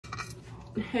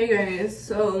Hey guys,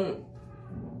 so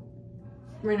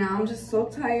right now I'm just so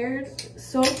tired.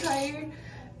 So today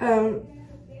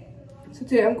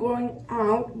I'm going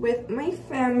out with my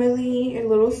family, a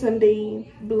little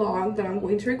Sunday vlog that I'm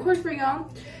going to record for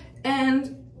y'all.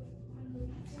 And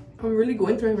I'm really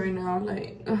going through it right now.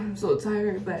 Like, I'm so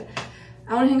tired, but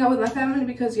I want to hang out with my family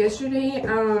because yesterday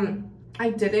I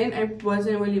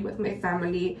wasn't really with my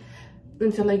family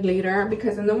until like later,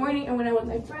 because in the morning I went out with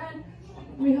my friend,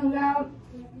 we hung out,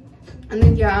 and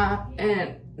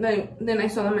then then I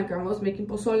saw that my grandma was making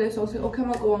pozole, so I was like, okay,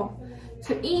 I'm gonna go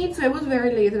to eat. So it was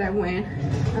very late that I went.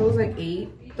 I was like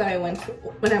 8 that I went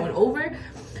when I went over,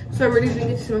 so I really didn't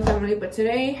get to see my family. But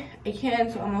today I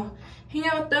can, so I'm gonna hang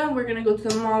out with them. We're gonna go to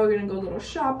the mall, we're gonna go a little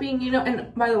shopping, you know.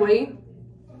 And by the way,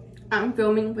 I'm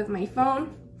filming with my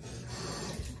phone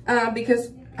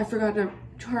because I forgot to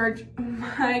charge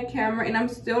my camera, and I'm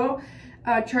still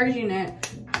charging it.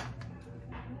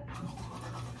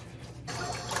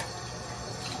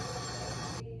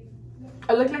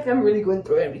 I look like I'm really going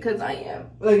through it because I am.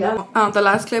 Like, the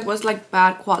last clip was like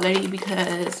bad quality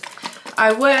because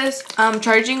I was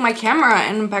charging my camera,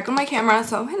 and I'm back on my camera.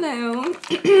 So hello.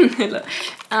 Hello.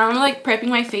 I'm like prepping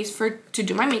my face to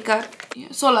do my makeup.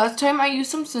 Yeah. So last time I used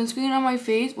some sunscreen on my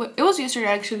face. Well, it was yesterday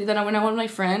actually that I went out with my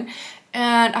friend,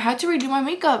 and I had to redo my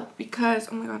makeup because,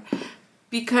 oh my god,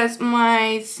 because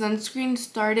my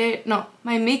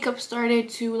my makeup started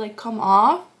to like come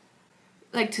off,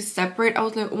 like to separate. I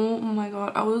was like, oh my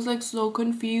god, I was like so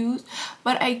confused.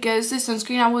 But I guess the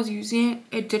sunscreen I was using,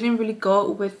 it didn't really go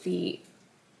with the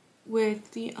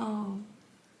oh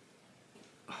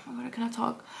my god, I cannot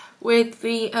talk, with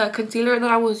the concealer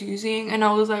that I was using. And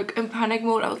I was like in panic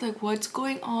mode. I was like, what's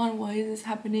going on, why is this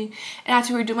happening? And I had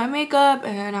to redo my makeup,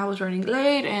 and I was running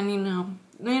late, and you know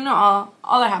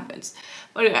all that happens.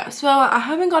 But yeah, so I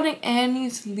haven't gotten any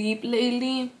sleep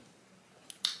lately.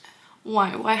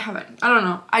 Why haven't I don't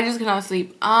know, I just cannot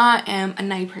sleep. I am a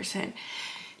night person.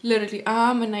 Literally,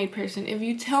 I'm a night person. If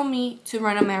you tell me to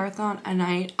run a marathon at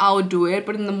night, I'll do it,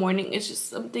 but in the morning it's just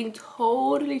something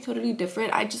totally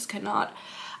different. I just cannot.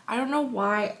 I don't know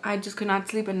why, I just cannot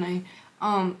sleep at night.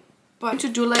 But to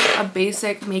do like a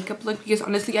basic makeup look, because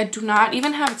honestly I do not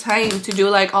even have time to do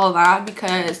like all that,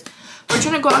 because we're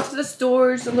trying to go out to the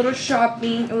stores, a little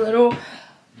shopping, a little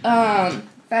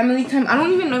family time. I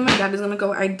don't even know if my dad is gonna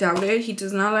go. I doubt it. He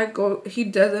does not like go. He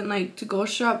doesn't like to go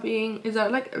shopping. Is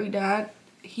that like every dad?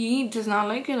 He does not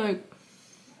like it. Like,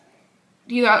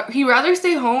 he rather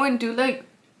stay home and do like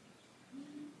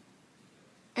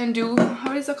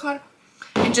how is it called?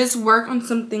 And just work on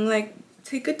something, like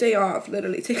take a day off.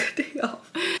 Literally take a day off.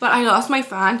 But I lost my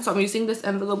fan, so I'm using this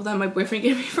envelope that my boyfriend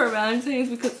gave me for Valentine's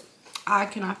because I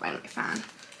cannot find my fan.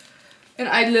 And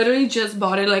I literally just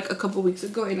bought it like a couple weeks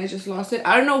ago, and I just lost it.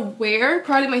 I don't know where.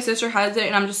 Probably my sister has it,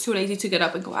 and I'm just too lazy to get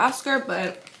up and go ask her.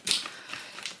 But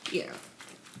yeah.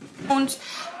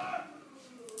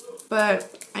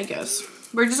 But I guess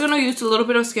we're just gonna use a little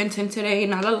bit of skin tint today,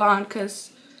 not a lot,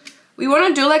 because we want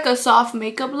to do like a soft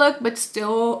makeup look, but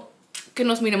still que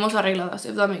nos miremos arregladas,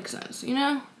 if that makes sense, you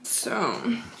know?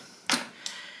 So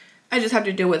I just have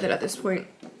to deal with it at this point.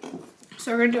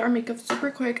 So we're gonna do our makeup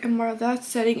super quick, and while that's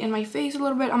setting in my face a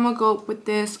little bit, I'm gonna go with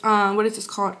this what is this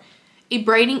called, a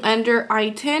brightening under eye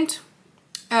tint,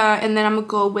 and then I'm gonna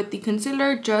go with the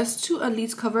concealer just to at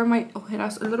least cover my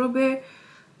ojeras a little bit,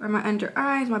 or my under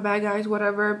eyes, my bag eyes,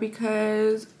 whatever,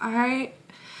 because I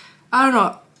don't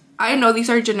know, I know these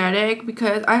are genetic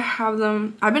because I've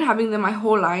been having them my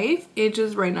whole life. It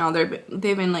just right now they've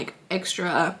been like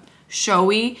extra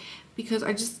showy because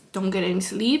I just don't get any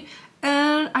sleep.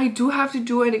 And I do have to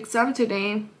do an exam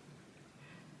today.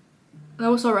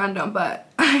 That was so random,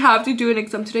 but I have to do an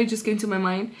exam today, just came to my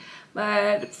mind.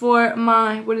 But for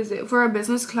my, for a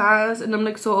business class, and I'm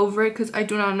like so over it because I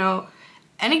do not know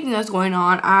anything that's going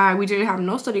on. We didn't have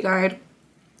no study guide.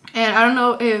 And I don't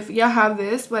know if y'all have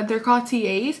this, but they're called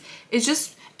TAs. It's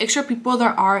just extra people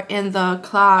that are in the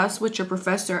class with your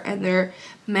professor, and they're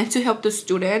meant to help the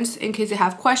students in case they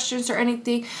have questions or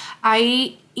anything.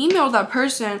 I emailed that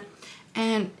person,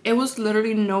 and it was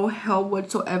literally no help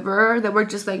whatsoever. They were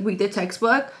just like, read the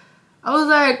textbook. I was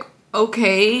like,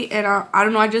 okay. And I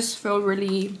don't know, I just felt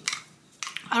really,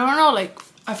 I don't know, like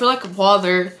I feel like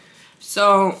bothered.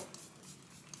 So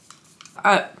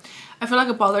I feel like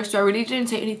a bother, so I really didn't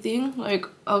say anything. Like,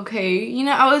 okay, you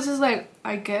know, I was just like,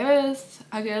 I guess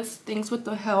thanks with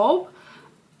the help,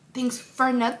 thanks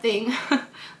for nothing.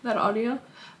 That audio.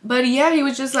 But yeah, he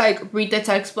was just like, read the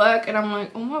textbook, and I'm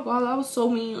like, oh my god, that was so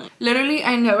mean. Like, literally,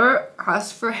 I never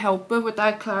asked for help with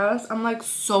that class. I'm like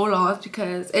so lost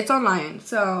because it's online,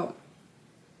 so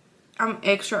I'm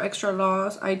extra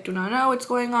lost. I do not know what's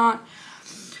going on.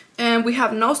 And we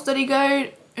have no study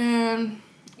guide. And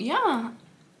yeah.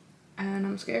 And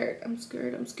I'm scared. I'm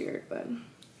scared. But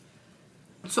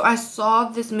so I saw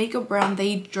this makeup brand.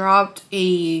 They dropped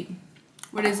a,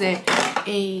 what is it?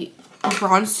 A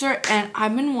bronzer. And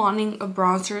I've been wanting a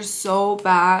bronzer so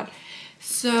bad.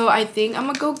 So I think I'm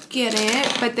gonna go get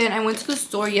it. But then I went to the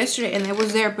store yesterday and it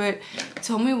was there. But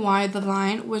tell me why the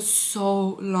line was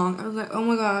so long. I was like, oh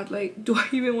my god, like, do I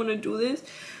even want to do this?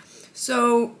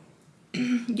 So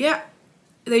yeah,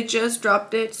 they just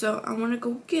dropped it. So I want to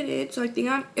go get it. So I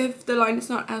think if the line is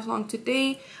not as long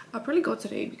today, I'll probably go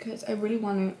today because I really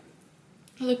want it.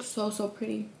 It looks so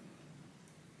pretty.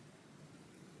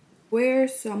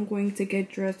 So I'm going to get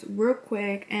dressed real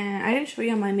quick. And I didn't show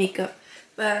you my makeup,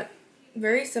 but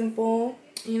very simple,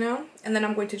 you know. And then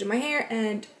I'm going to do my hair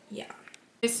and yeah.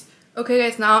 Okay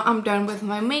guys, now I'm done with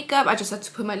my makeup. I just had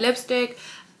to put my lipstick.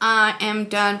 I am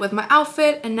done with my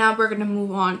outfit and now we're gonna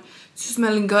move on to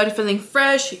smelling good, feeling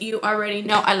fresh. You already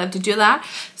know I love to do that.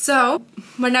 So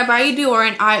when I buy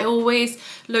deodorant, I always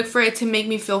look for it to make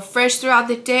me feel fresh throughout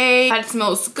the day, that it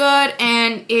smells good,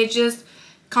 and it just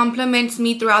compliments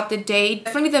me throughout the day.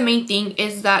 Definitely the main thing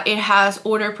is that it has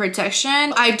odor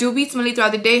protection. I do be smelly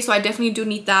throughout the day, so I definitely do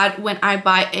need that when I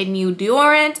buy a new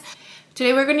deodorant.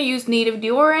 Today we're gonna use native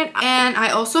deodorant, and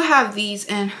I also have these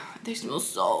and they smell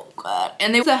so good.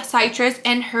 And they're the citrus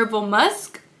and herbal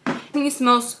musk. It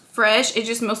smells fresh. It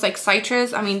just smells like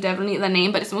citrus. I mean, definitely the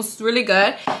name, but it smells really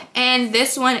good. And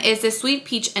this one is the sweet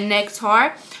peach and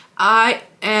nectar. I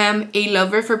am a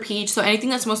lover for peach, so anything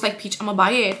that smells like peach, I'm gonna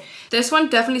buy it. This one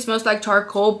definitely smells like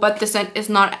charcoal, but the scent is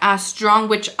not as strong,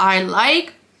 which I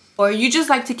like. Or you just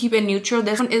like to keep it neutral,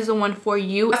 this one is the one for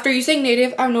you. After using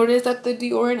native, I've noticed that the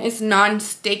deodorant is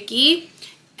non-sticky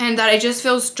and that it just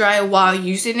feels dry while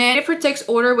using it. It protects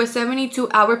odor with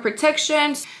 72-hour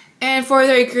protection. And for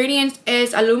the ingredients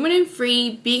is aluminum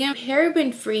free, vegan,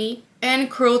 paraben free, and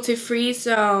cruelty free.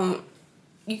 So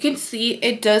you can see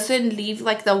it doesn't leave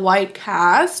like the white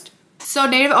cast. So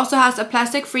native also has a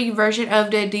plastic free version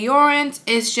of the deodorant.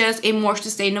 It's just a more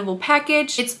sustainable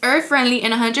package. It's earth friendly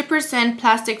and 100%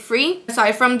 plastic free.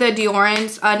 Aside from the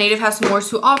deodorants, native has more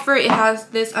to offer. It has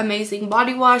this amazing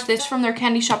body wash. This is from their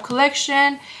candy shop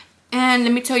collection. And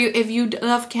let me tell you, if you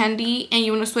love candy and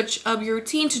you want to switch up your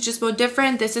routine to just smell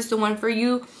different, this is the one for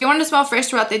you. You want to smell fresh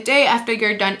throughout the day after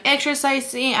you're done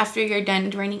exercising, after you're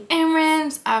done running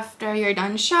errands, after you're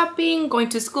done shopping, going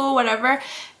to school, whatever.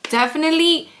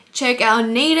 Definitely check out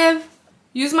native.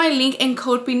 Use my link and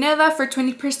code Pineda for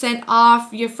 20%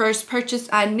 off your first purchase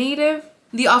at native.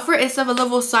 The offer is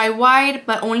available site-wide,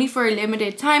 but only for a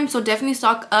limited time, so definitely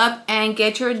stock up and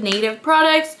get your native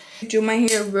products. Do my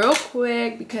hair real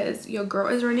quick because your girl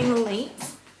is running late.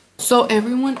 So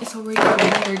everyone is already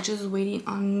ready. They're just waiting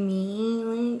on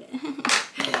me.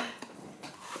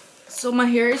 So my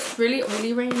hair is really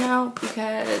oily right now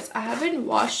because I haven't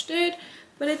washed it,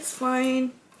 but it's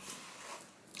fine.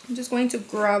 I'm just going to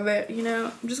grab it, you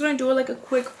know. I'm just going to do it like a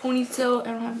quick ponytail. I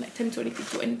don't have like time to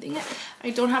do anything. I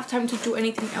don't have time to do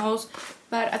anything else,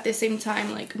 but at the same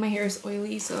time, like, my hair is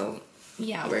oily, so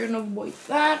yeah, we're gonna avoid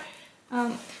that.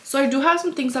 So I do have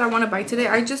some things that I want to buy today.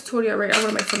 I just told you already, I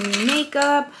want to buy some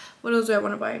makeup. What else do I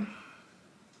want to buy?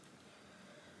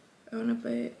 I want to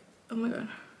buy, oh my god,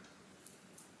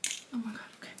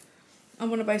 okay. I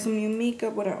want to buy some new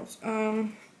makeup. What else?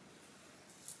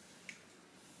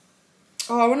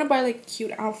 Oh, I want to buy like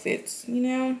cute outfits, you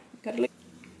know. Gotta like,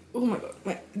 oh my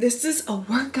god, this is a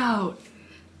workout.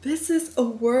 This is a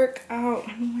workout.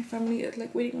 I know my family is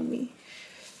like waiting on me.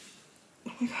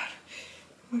 Oh my god.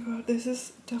 Oh my god, this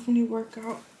is definitely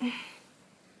workout.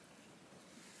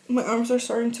 My arms are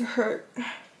starting to hurt.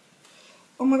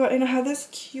 Oh my god, and I have this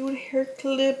cute hair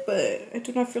clip, but I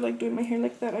do not feel like doing my hair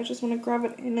like that. I just want to grab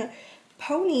it in a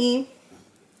pony.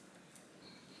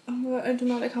 Oh my god, I do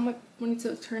not like how my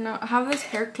ponytail turned out. I have this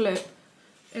hair clip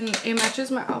and it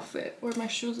matches my outfit or my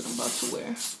shoes that I'm about to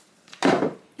wear.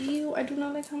 Ew, I do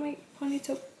not like how my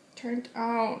ponytail turned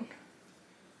out.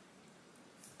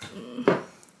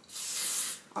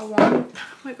 Oh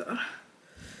my god.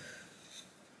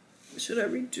 Should I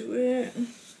redo it?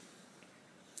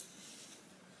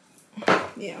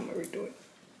 Yeah, I'm gonna redo it.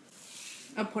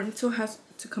 A ponytail has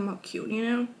to come out cute, you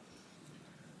know?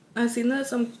 I've seen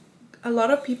that a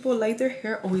lot of people like their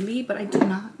hair oily, but I do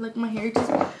not. Like, my hair just,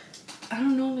 I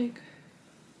don't know, like,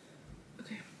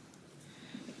 okay.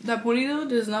 That ponytail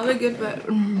does not look good, but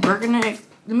we're gonna,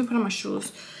 let me put on my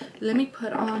shoes. Let me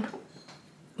put on, oh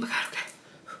my god, okay.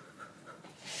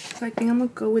 So I think I'm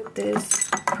gonna go with this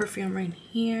perfume right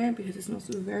here because it smells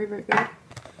very, very good.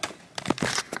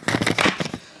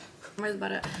 Camera's about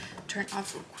to turn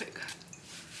off real quick.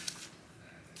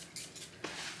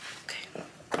 Okay.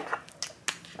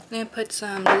 Then put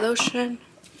some lotion.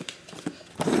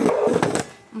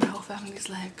 My whole family's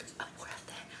like,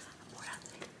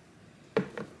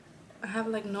 I have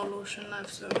like no lotion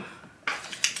left, so.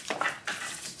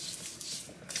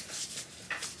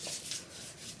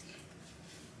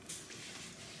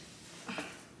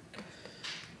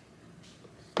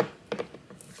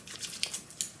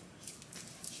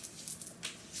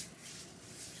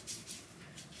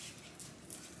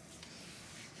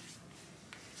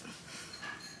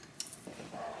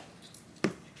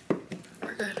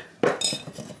 We're good.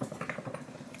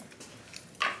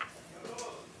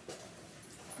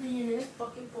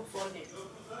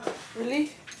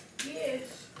 Really?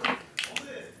 Yes.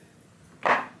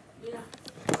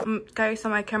 Guys, so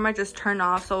my camera just turned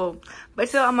off, so but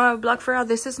still I'm gonna vlog for y'all.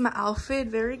 This is my outfit,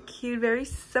 very cute, very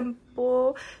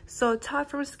simple. So top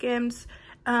from Skims,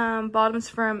 bottoms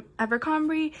from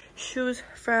Abercrombie, shoes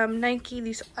from Nike,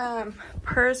 these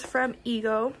purse from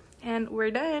Ego, and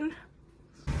we're done.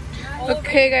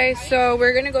 Okay guys, so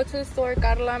we're gonna go to the store.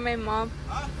 Carla, my mom,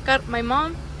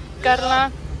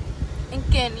 Carla, and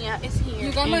Kenya is here.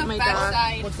 You got my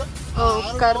dad.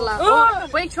 Oh, Carla. Oh,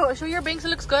 wait, show your bangs. It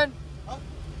looks good.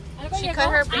 She cut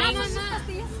her bangs.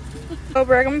 Oh,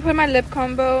 we're gonna put my lip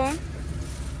combo.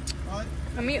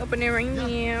 Let me open it right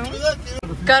now.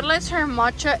 Carla is her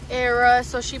matcha era,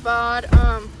 so she bought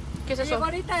 ¿qué es eso?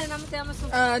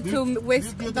 To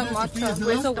whisk the matcha.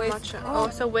 Whisk the matcha. Oh,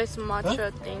 it's a whisk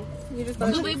matcha thing.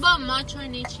 So we bought matcha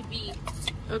and HEB.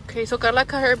 Okay, so Carla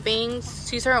cut her bangs.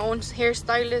 She's her own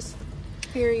hairstylist.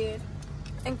 Period.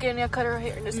 And Kenya cut her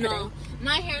hair. Just no,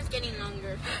 my hair is getting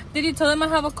longer. Did you tell them I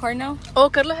have a car now? Oh,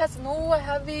 Carla has. No, I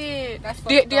have it.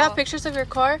 Do you have pictures of your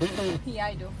car? Yeah,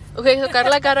 I do. Okay, so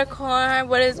Carla got a car.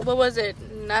 What was it?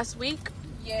 Last week?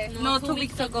 Yes. No, 2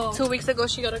 weeks ago. 2 weeks ago,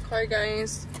 she got a car,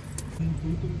 guys.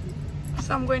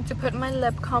 So I'm going to put my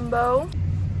lip combo.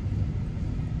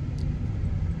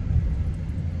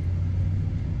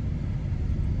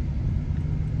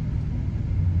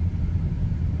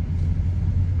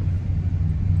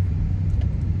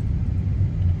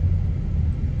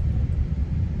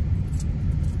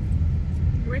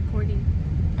 Recording.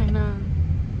 I know.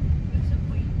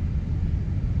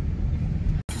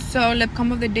 So lip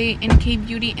combo of the day, NK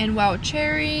Beauty and Wild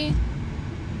Cherry.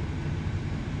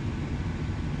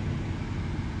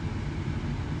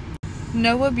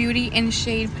 Nova Beauty in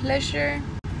shade Pleasure.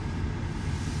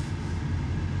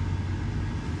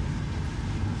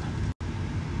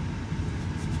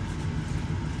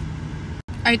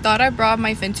 I thought I brought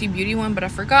my Fenty Beauty one, but I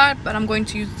forgot. But I'm going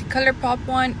to use the ColourPop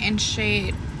one in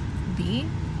shade B.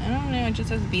 I don't know, it just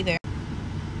says B there.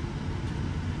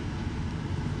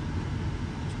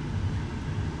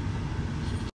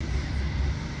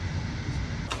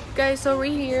 Guys, so we're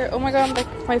here. Oh my god,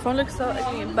 my phone looks so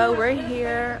ugly, but we're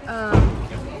here.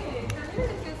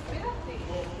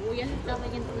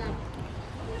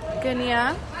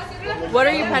 Kenya, what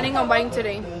are you planning on buying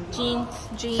today? Jeans.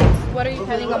 What are you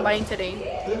planning on buying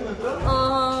today?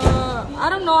 I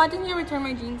don't know. I didn't need to return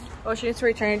my jeans. Oh, she needs to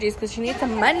return her jeans because she needs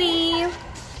some money.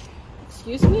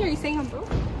 Excuse me? Are you saying I'm broke?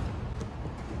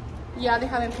 Yeah, they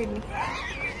haven't paid me.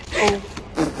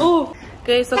 Oh.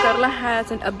 Okay, so Carla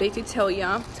has an update to tell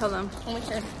y'all. Tell them. Oh my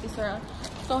god, this around.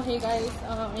 So hey guys,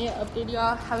 yeah, update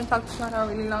y'all. Haven't talked to you in a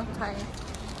really long time.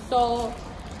 So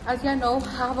as y'all know,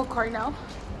 I have a car now.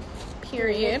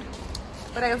 Period.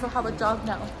 But I also have a job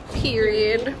now.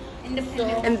 Period. So,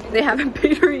 and they haven't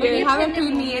paid her yet. They haven't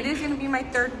paid me. It is gonna be my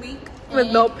 3rd week. With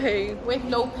no pay. With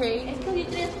no pay.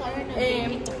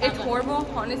 It's horrible,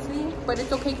 honestly, but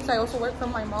it's okay because I also work for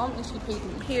my mom and she paid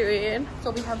me. Period.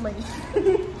 So we have money.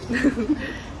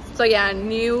 So yeah,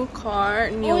 new car,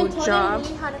 new job.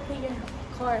 Tell them when you have to pay your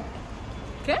car.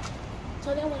 Okay.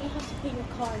 Tell them when you have to pay your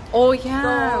car. Oh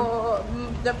yeah. So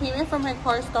the payment for my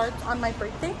car starts on my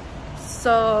birthday.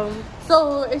 So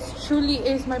it truly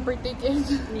is my birthday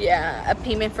gift. Yeah, a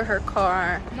payment for her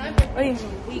car. My birthday is a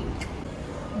week.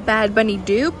 Bad Bunny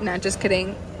dupe? Nah, just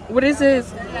kidding. What is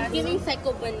this? It's giving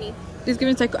Psycho Bunny. It's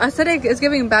giving Psycho. I said it's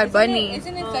giving Bad Bunny.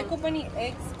 Isn't it Psycho Bunny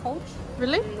X Coach?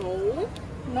 Really? No.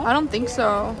 No. I don't think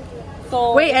so.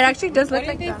 So wait, it actually does look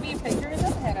like that.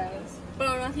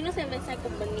 Pero así no se ve Psycho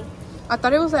Bunny. I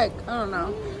thought it was like, I don't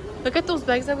know. Look at those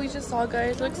bags that we just saw,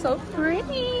 guys. It looks so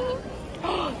pretty.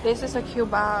 This is a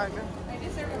cute bag.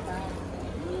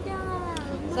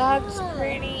 That's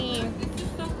pretty. This is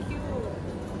so cute.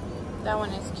 That one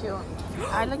is cute.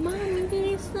 I like. Mommy,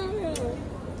 this That's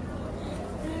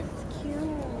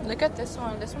cute. Look at this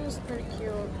one. This one is pretty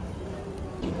cute.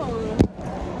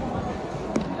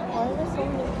 Why was so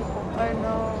many people. I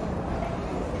know.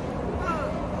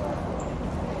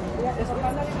 Yeah, this one's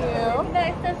cute.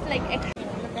 That's like extra.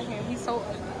 Look at him. He's so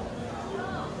ugly.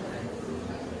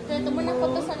 ¿Te tomo una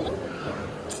foto, Sandra?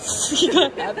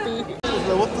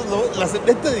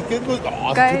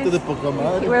 Guys,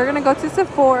 we're gonna go to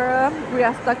Sephora. We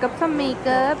have stuck up some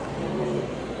makeup.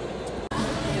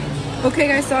 Okay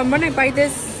guys, so I'm gonna buy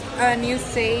this new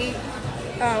shade.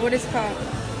 What is it called?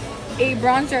 A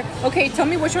bronzer. Okay, tell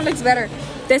me which one looks better.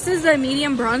 This is the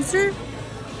medium bronzer.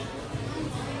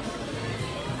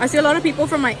 I see a lot of people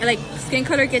from my like skin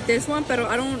color get this one, but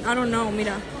I don't know,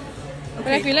 mira. Okay.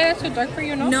 But I feel like it's too dark for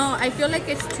you, no? No, I feel like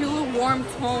it's too warm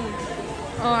tone.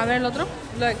 Oh, a ver el otro.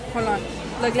 Look, hold on.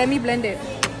 Like, let me blend it.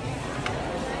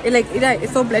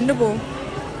 It's so blendable.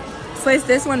 So it's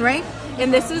this one, right?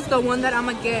 And this is the one that I'm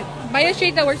gonna get. Buy a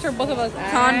shade that works for both of us.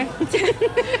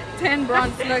 10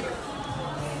 bronze. Look.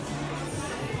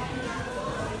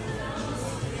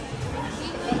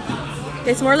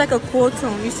 It's more like a cool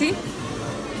tone. You see?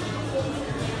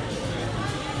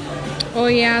 Oh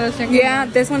yeah, the second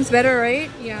one. This one's better, right?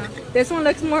 Yeah. This one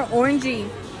looks more orangey.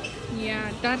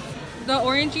 Yeah, that's the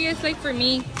orangey is like for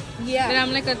me. Yeah. But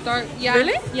I'm like a dark. Yeah.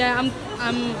 Really? Yeah,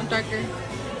 I'm darker.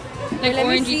 Like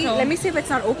orangey tone. Let me see if it's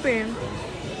not open.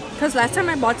 Cause last time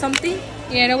I bought something.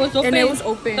 Yeah, and it was open. And it was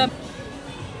open.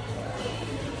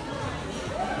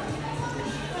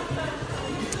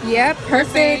 Yeah,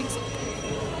 perfect.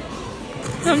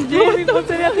 Someday we both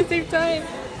did it at the same time.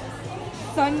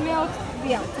 Sunmilk.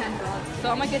 Yeah, 10 bronze.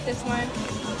 So I'm gonna get this one.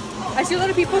 I see a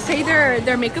lot of people say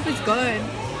their makeup is good.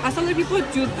 I saw a lot of people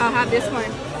do have this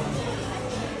one.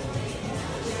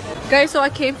 Guys, so I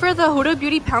came for the Huda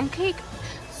Beauty pound cake.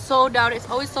 Sold out. It's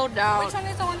always sold out. Which one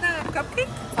is the one that cupcake?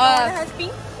 The one that has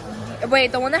pink?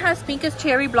 Wait, the one that has pink is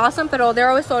cherry blossom, but they're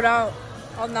always sold out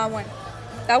on that one.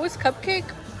 That was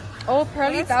cupcake. Oh,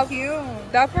 probably that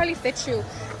cute. That probably fits you.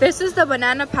 This is the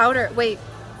banana powder. Wait.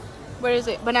 Where is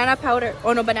it? Banana powder.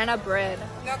 Oh no, banana bread.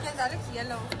 No, because that looks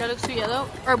yellow. That looks too yellow.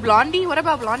 Or blondie? What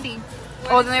about blondie?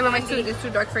 Oh, then never mind. It's too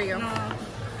dark for you.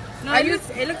 No, it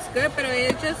looks good, but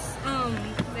it's just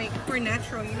like for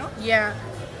natural, you know? Yeah.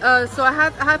 So I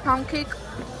have pound cake.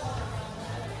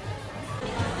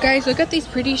 Guys, look at these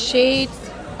pretty shades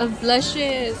of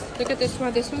blushes. Look at this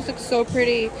one. This one looks so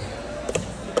pretty.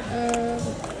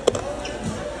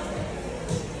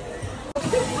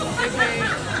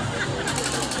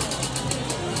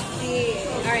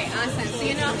 Alright, awesome. So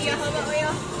you know jojoba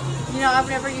oil? You know, I've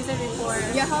never used it before.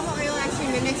 Jojoba oil actually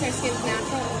mimics our skin's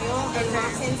natural oil and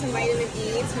locks in some vitamin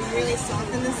E to really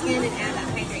soften the skin and add that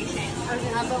hydration.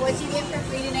 Okay. But what you get for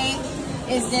free today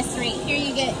is this right here.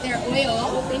 You get their oil.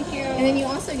 Oh, thank you. And then you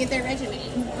also get their regimen.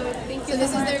 Oh, thank you. So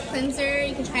this is their cleanser.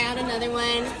 You can try out another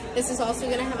one. This is also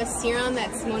going to have a serum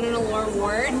that's won an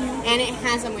award, and it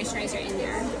has a moisturizer in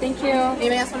there. Thank you.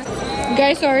 Anybody else want to?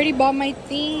 Guys, I already bought my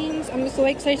things. I'm so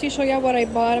excited to show you what I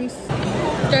bought.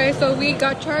 Guys, so we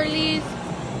got Charlie's.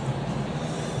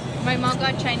 My mom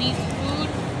got Chinese food.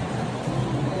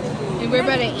 And we're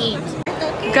about to eat.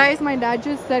 Guys, my dad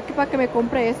just said que para que me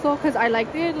compre eso because I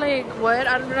liked it. Like, what?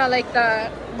 I don't know, like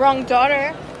the wrong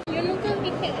daughter.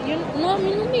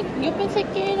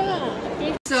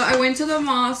 So I went to the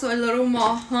mall, so a little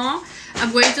mall haul.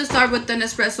 I'm going to start with the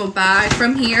Nespresso bag.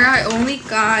 From here, I only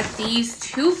got these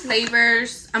 2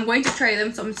 flavors. I'm going to try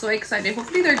them, so I'm so excited.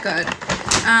 Hopefully they're good.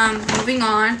 Moving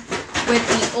on with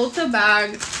the Ulta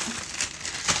bag.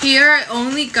 Here, I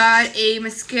only got a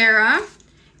mascara.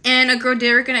 And a girl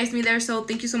did recognize me there, so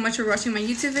thank you so much for watching my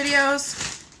YouTube videos.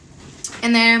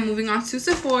 And then moving on to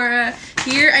Sephora.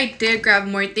 Here, I did grab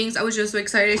more things. I was just so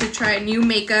excited to try new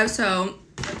makeup, so...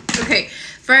 Okay,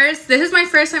 first, this is my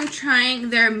first time trying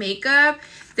their makeup.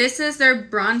 This is their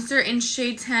bronzer in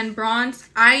shade 10 bronze.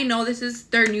 I know this is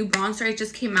their new bronzer. It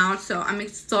just came out, so I'm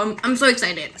so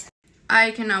excited.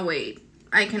 I cannot wait.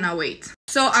 I cannot wait.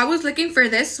 So I was looking for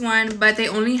this one, but they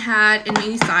only had in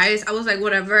mini size. I was like,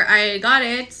 whatever, I got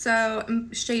it. So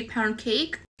shade Pound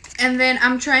Cake. And then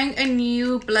I'm trying a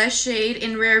new blush shade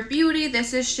in Rare Beauty.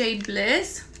 This is shade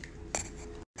Bliss.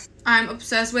 I'm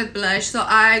obsessed with blush, so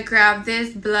I grabbed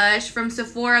this blush from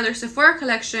Sephora, their Sephora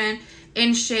collection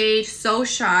in shade So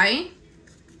Shy.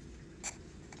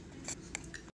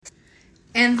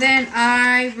 And then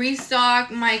I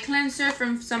restocked my cleanser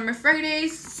from Summer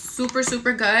Fridays.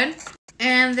 Super good.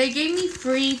 And they gave me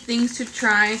free things to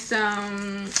try, so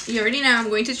you already know I'm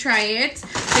going to try it.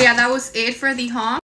 But yeah, that was it for the haul.